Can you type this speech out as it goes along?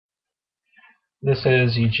This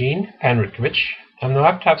is Eugene Panrikovich. I'm the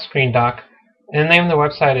laptop screen doc, and the name of the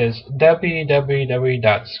website is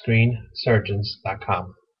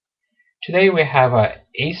www.screensurgeons.com. Today we have a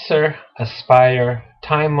Acer Aspire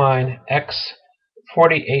Timeline X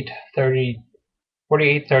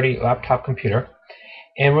 4830 laptop computer,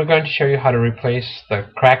 and we're going to show you how to replace the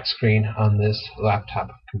cracked screen on this laptop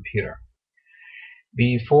computer.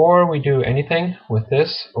 Before we do anything with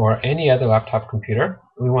this or any other laptop computer,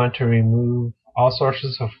 we want to remove all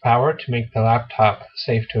sources of power to make the laptop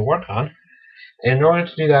safe to work on. In order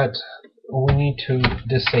to do that, we need to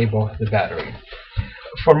disable the battery.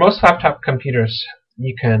 For most laptop computers,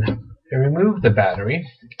 you can remove the battery,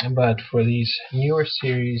 but for these newer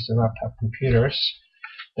series of laptop computers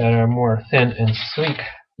that are more thin and sleek,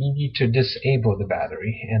 you need to disable the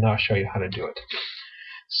battery, and I'll show you how to do it.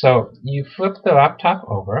 So you flip the laptop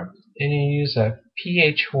over and you use a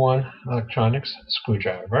PH1 electronics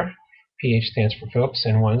screwdriver. PH stands for Phillips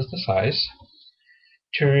and 1 is the size,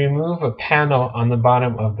 to remove a panel on the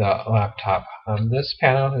bottom of the laptop. This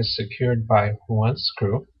panel is secured by one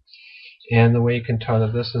screw, and the way you can tell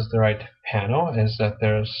that this is the right panel is that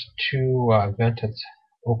there's two vented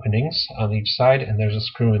openings on each side and there's a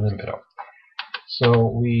screw in the middle. So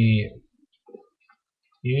we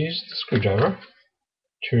use the screwdriver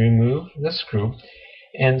to remove the screw,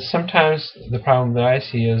 and sometimes the problem that I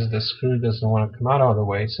see is the screw doesn't want to come out all the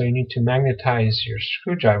way, so you need to magnetize your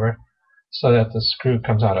screwdriver so that the screw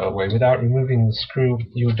comes out all the way. Without removing the screw,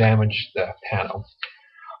 you damage the panel.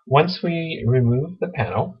 Once we remove the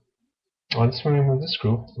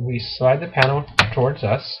screw, we slide the panel towards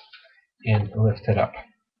us and lift it up.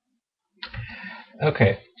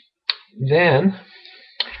 Okay, then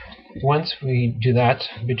once we do that,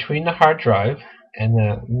 between the hard drive and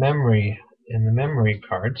the memory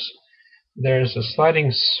cards, there's a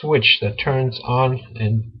sliding switch that turns on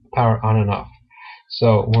and power on and off.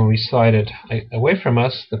 So when we slide it away from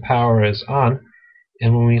us, the power is on,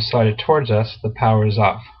 and when we slide it towards us, the power is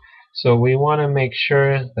off. So we want to make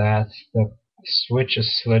sure that the switch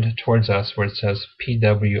is slid towards us where it says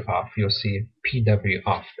PW off. You'll see PW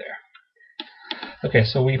off there. Okay,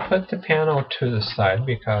 so we put the panel to the side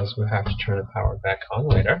because we have to turn the power back on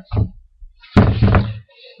later.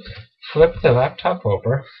 Flip the laptop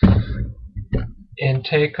over and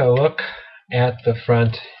take a look at the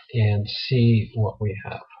front and see what we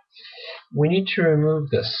have. We need to remove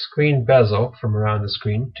the screen bezel from around the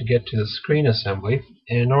screen to get to the screen assembly.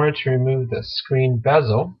 And in order to remove the screen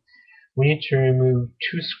bezel, we need to remove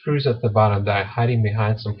two screws at the bottom that are hiding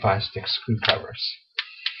behind some plastic screw covers.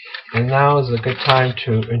 And now is a good time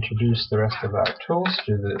to introduce the rest of our tools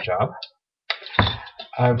to do the job.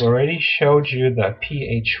 I've already showed you the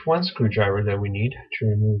PH1 screwdriver that we need to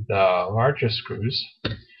remove the larger screws.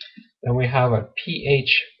 Then we have a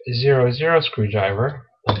PH00 screwdriver.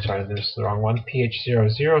 I'm sorry, this is the wrong one.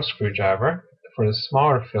 PH00 screwdriver for the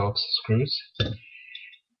smaller Phillips screws.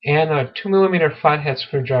 And a 2mm flathead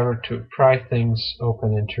screwdriver to pry things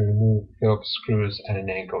open and to remove Phillips screws at an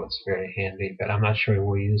angle. It's very handy, but I'm not sure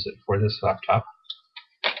we'll use it for this laptop.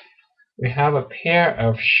 We have a pair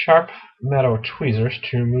of sharp metal tweezers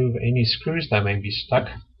to remove any screws that may be stuck,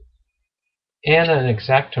 and an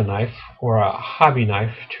X-Acto knife or a hobby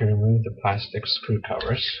knife to remove the plastic screw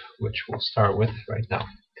covers, which we'll start with right now.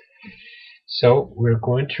 So we're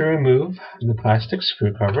going to remove the plastic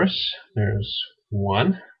screw covers. There's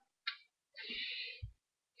one,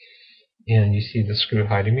 and you see the screw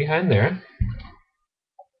hiding behind there.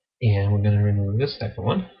 And we're going to remove the second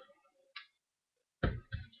one.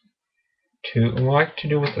 What we like to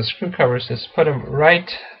do with the screw covers is put them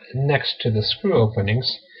right next to the screw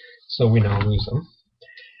openings so we don't lose them.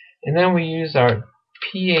 And then we use our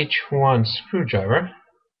PH1 screwdriver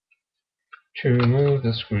to remove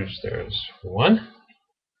the screws. There's one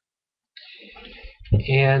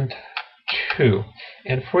and two.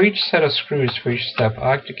 And for each set of screws, for each step, I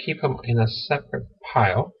like to keep them in a separate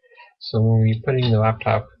pile. So when we're putting the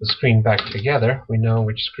screen back together, we know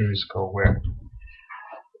which screws go where.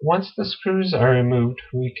 Once the screws are removed,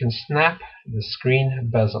 we can snap the screen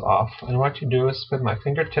bezel off. And what you do is put my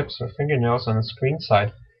fingertips or fingernails on the screen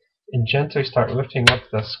side and gently start lifting up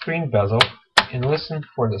the screen bezel and listen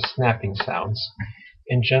for the snapping sounds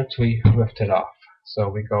and gently lift it off. So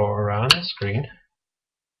we go around the screen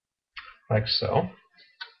like so.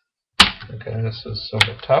 Okay, this is a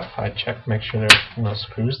bit tough. I checked to make sure there are no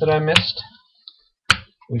screws that I missed.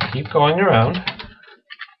 We keep going around.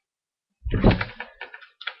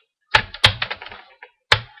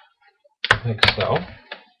 Like so.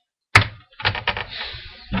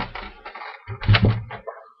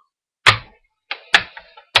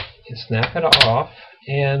 And snap it all off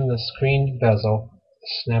and the screen bezel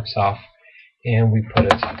snaps off, and we put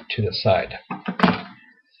it to the side.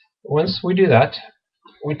 Once we do that,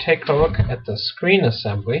 we take a look at the screen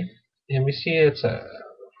assembly, and we see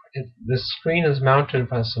this screen is mounted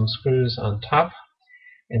by some screws on top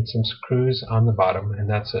and some screws on the bottom, and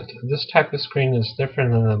that's it. This type of screen is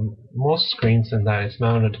different than most screens in that it's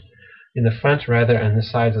mounted in the front rather than the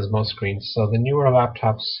sides as most screens. So the newer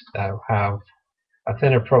laptops that have a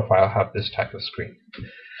thinner profile have this type of screen.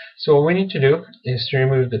 So what we need to do is to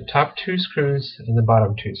remove the top two screws and the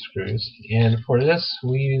bottom two screws, and for this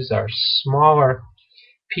we use our smaller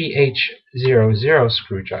PH00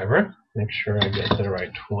 screwdriver. Make sure I get the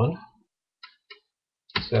right one.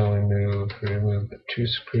 So we remove the two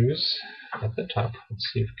screws at the top. Let's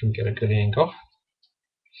see if we can get a good angle.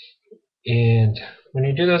 And when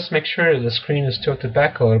you do this, make sure the screen is tilted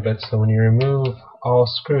back a little bit, so when you remove all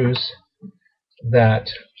screws, that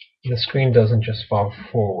the screen doesn't just fall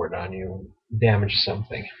forward on you, damage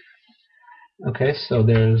something. Okay, so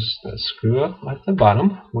there's the screw at the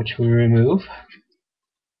bottom, which we remove,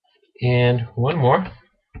 and one more,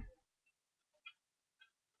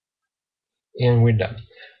 and we're done.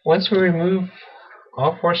 Once we remove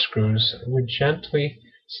all four screws, we gently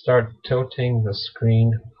start tilting the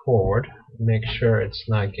screen forward. Make sure it's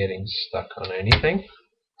not getting stuck on anything,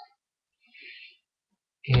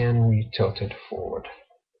 and we tilt it forward.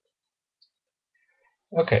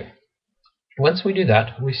 Okay, once we do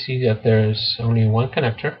that, we see that there's only one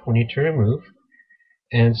connector we need to remove,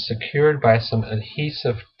 and it's secured by some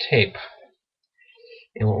adhesive tape.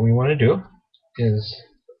 And what we want to do is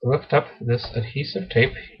lift up this adhesive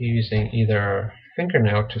tape using either a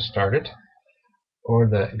fingernail to start it or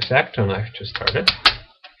the X-Acto knife to start it,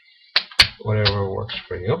 whatever works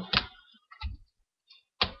for you,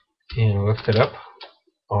 and lift it up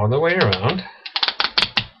all the way around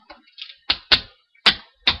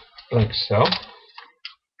like so.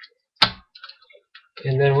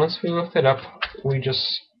 And then once we lift it up, we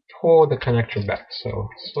just pull the connector back. So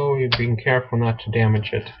slowly, being careful not to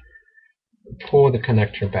damage it, pull the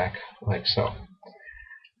connector back like so.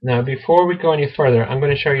 Now before we go any further, I'm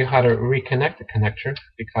going to show you how to reconnect the connector,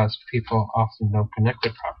 because people often don't connect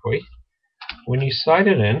it properly. When you slide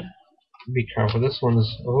it in, be careful, this one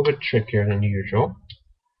is a little bit trickier than usual.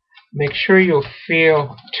 Make sure you'll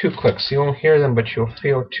feel two clicks. You won't hear them, but you'll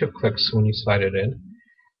feel two clicks when you slide it in.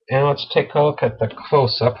 And let's take a look at the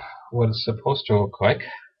close-up, what it's supposed to look like.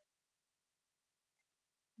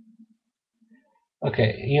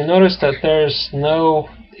 Okay, you'll notice that there's no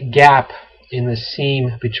gap in the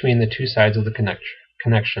seam between the two sides of the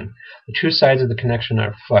connection. The two sides of the connection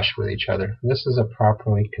are flush with each other. This is a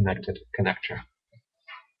properly connected connector.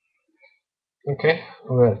 Okay,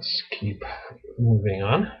 let's keep moving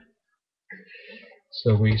on.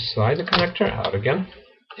 So we slide the connector out again,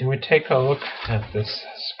 and we take a look at this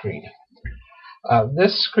screen.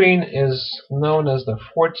 This screen is known as the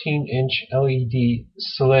 14-inch LED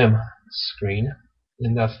Slim screen,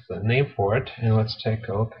 and that's the name for it. And let's take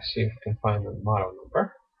a look, see if we can find the model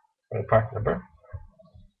number, or the part number.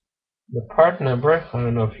 The part number, I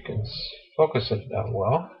don't know if you can focus it that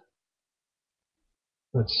well.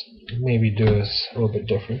 Let's maybe do this a little bit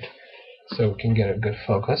different so we can get a good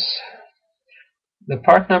focus. The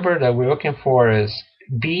part number that we're looking for is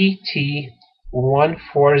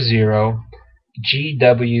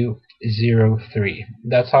BT140GW03.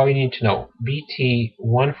 That's all you need to know.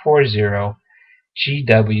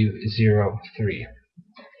 BT140GW03.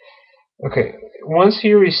 Okay, once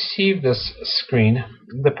you receive this screen,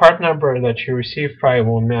 the part number that you receive probably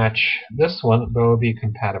will match this one, but it will be a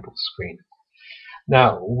compatible screen.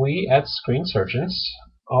 Now, we at Screen Surgeons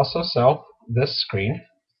also sell this screen,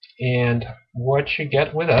 and what you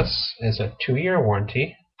get with us is a 2-year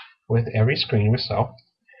warranty with every screen we sell.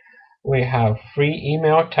 We have free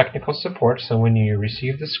email technical support, so when you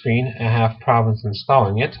receive the screen and have problems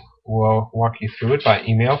installing it, we'll walk you through it by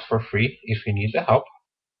email for free if you need the help.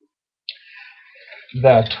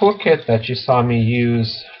 The toolkit that you saw me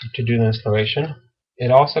use to do the installation,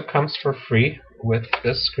 it also comes for free with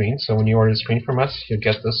this screen. So when you order the screen from us, you'll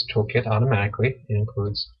get this toolkit automatically. It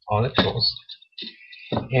includes all the tools.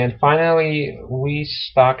 And finally, we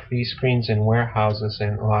stock these screens in warehouses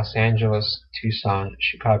in Los Angeles, Tucson,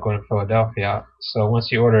 Chicago, and Philadelphia. So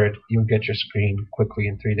once you order it, you'll get your screen quickly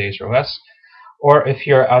in 3 days or less. Or if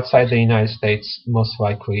you're outside the United States, most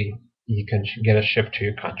likely you can get it shipped to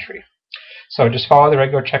your country. So just follow the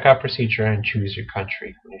regular checkout procedure and choose your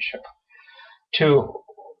country when you ship. To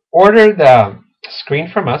order the screen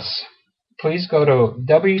from us, please go to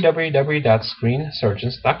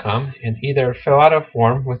www.screensurgeons.com and either fill out a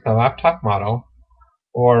form with the laptop model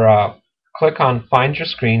or click on Find Your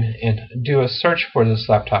Screen and do a search for this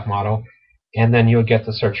laptop model, and then you'll get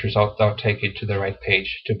the search result. That'll take you to the right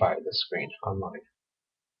page to buy the screen online.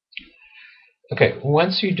 Okay,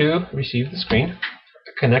 once you do receive the screen,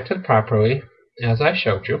 connect it properly as I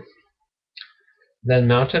showed you, then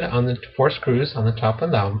mount it on the 4 screws on the top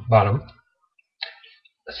and bottom,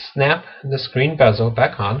 snap the screen bezel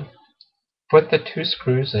back on, put the 2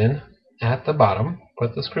 screws in at the bottom,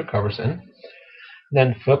 put the screw covers in,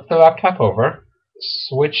 then flip the laptop over,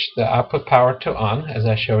 switch the output power to on as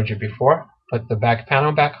I showed you before, put the back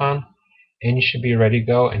panel back on, and you should be ready to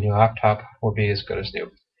go, and your laptop will be as good as new.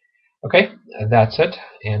 Okay, that's it,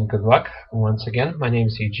 and good luck. Once again, my name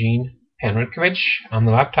is Eugene Panrutkovich. I'm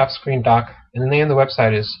the laptop screen doc, and the name of the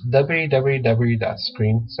website is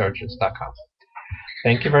www.screensurgeons.com.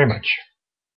 Thank you very much.